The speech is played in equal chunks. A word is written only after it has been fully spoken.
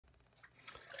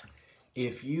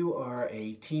If you are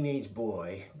a teenage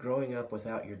boy growing up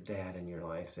without your dad in your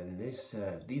life, then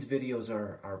these videos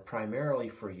are primarily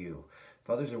for you. If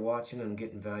others are watching and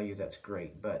getting value, that's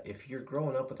great. But if you're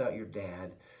growing up without your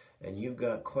dad and you've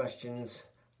got questions,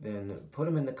 then put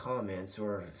them in the comments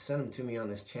or send them to me on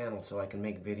this channel so I can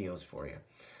make videos for you.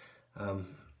 I'm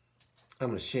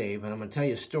going to shave, and I'm going to tell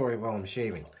you a story while I'm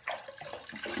shaving.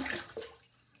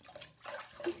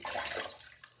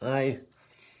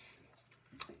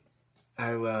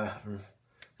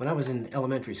 When I was in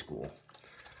elementary school,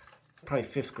 probably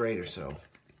 5th grade or so,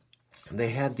 they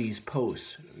had these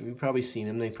posts. You've probably seen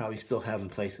them. They probably still have them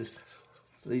places.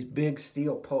 These big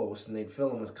steel posts, and they'd fill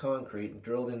them with concrete and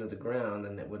drilled into the ground,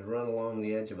 and it would run along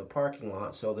the edge of a parking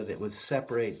lot so that it would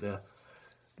separate the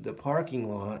parking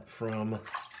lot from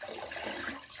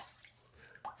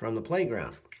the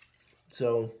playground.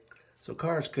 So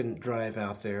cars couldn't drive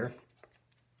out there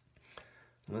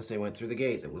unless they went through the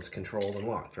gate that was controlled and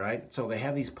locked, right? So they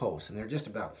have these posts, and they're just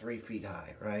about 3 feet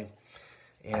high, right?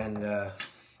 And a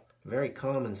very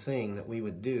common thing that we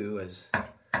would do as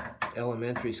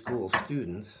elementary school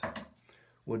students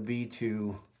would be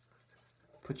to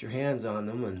put your hands on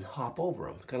them and hop over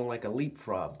them, kind of like a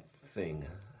leapfrog thing.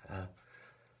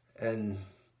 And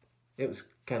it was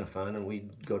kind of fun, and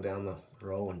we'd go down the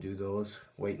row and do those,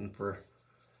 waiting for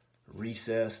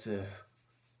recess to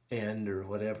end or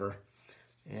whatever.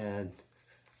 And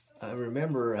I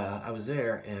remember I was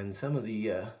there, and some of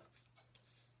the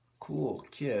cool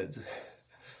kids,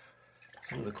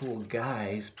 some of the cool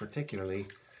guys particularly,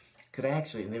 could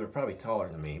actually, and they were probably taller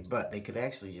than me, but they could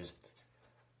actually just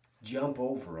jump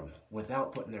over them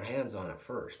without putting their hands on it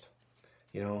first.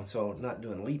 You know, so not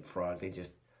doing leapfrog, they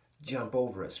just jump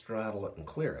over it, straddle it, and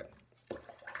clear it.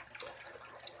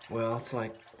 Well, it's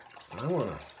like, I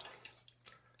wonder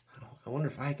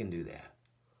if I can do that.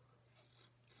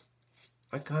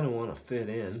 I kind of want to fit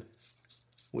in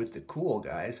with the cool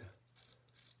guys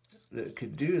that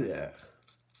could do that.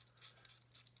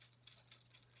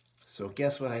 So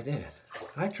guess what I did?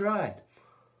 I tried.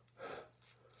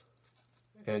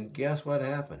 And guess what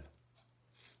happened?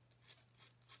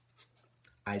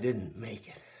 I didn't make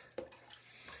it.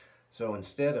 So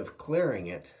instead of clearing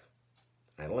it,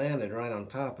 I landed right on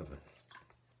top of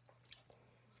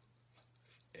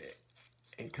it.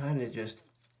 It kind of just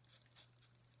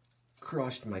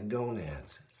crushed my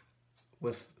gonads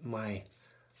with my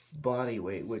body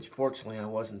weight, which fortunately I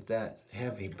wasn't that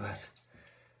heavy, but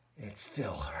it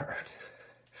still hurt.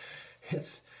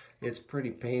 It's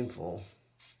pretty painful.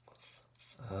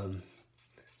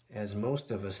 As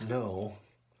most of us know,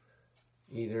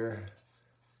 either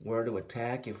where to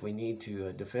attack if we need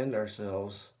to defend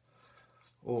ourselves,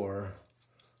 or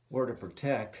where to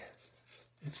protect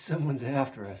if someone's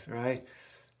after us, right?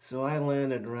 So I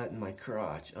landed right in my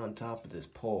crotch on top of this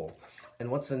pole. And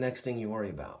what's the next thing you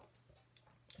worry about?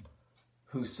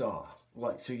 Who saw?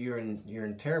 Like, so you're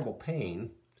in terrible pain,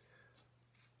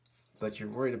 but you're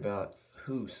worried about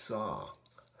who saw.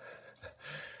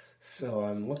 So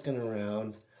I'm looking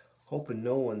around, hoping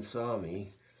no one saw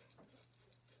me,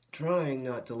 trying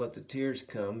not to let the tears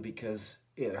come because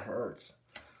it hurts.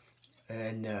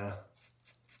 And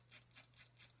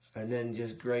then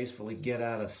just gracefully get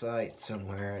out of sight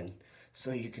somewhere, and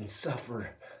so you can suffer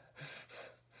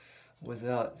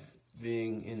without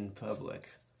being in public.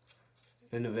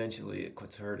 And eventually it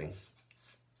quits hurting.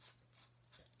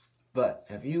 But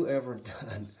have you ever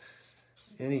done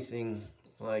anything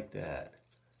like that?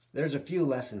 There's a few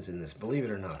lessons in this, believe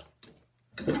it or not.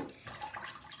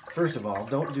 First of all,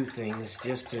 don't do things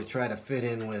just to try to fit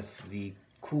in with the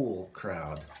cool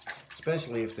crowd,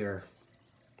 especially if they're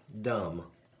dumb.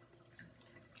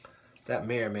 That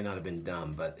may or may not have been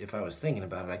dumb, but if I was thinking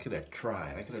about it, I could have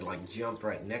tried. I could have like jumped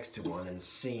right next to one and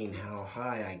seen how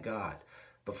high I got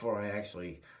before I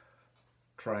actually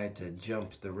tried to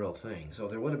jump the real thing. So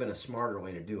there would have been a smarter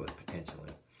way to do it, potentially.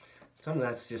 Some of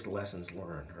that's just lessons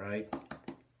learned, right?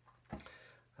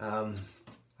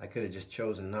 I could have just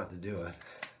chosen not to do it.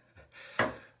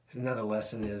 Another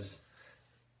lesson is,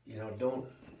 you know,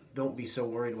 don't be so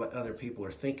worried what other people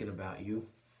are thinking about you.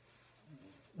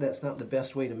 That's not the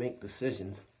best way to make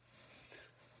decisions.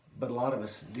 But a lot of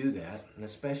us do that, and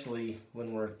especially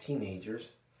when we're teenagers.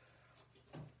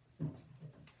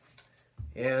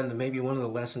 And maybe one of the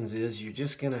lessons is you're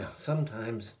just gonna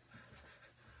sometimes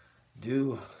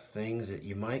do things that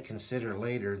you might consider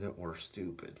later that were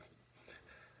stupid.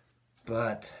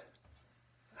 But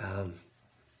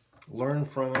learn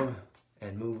from them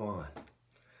and move on.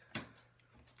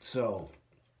 So,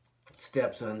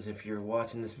 stepsons, if you're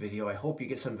watching this video, I hope you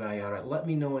get some value out of it. Let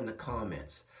me know in the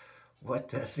comments what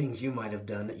things you might have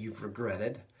done that you've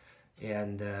regretted,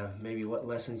 and maybe what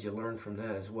lessons you learned from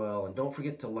that as well. And don't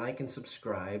forget to like and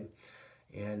subscribe,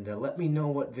 and let me know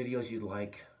what videos you'd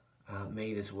like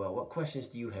made as well. What questions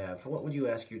do you have? What would you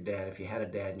ask your dad if you had a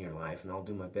dad in your life? And I'll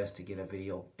do my best to get a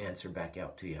video answer back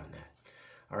out to you on that.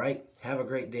 All right, have a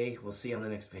great day. We'll see you on the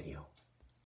next video.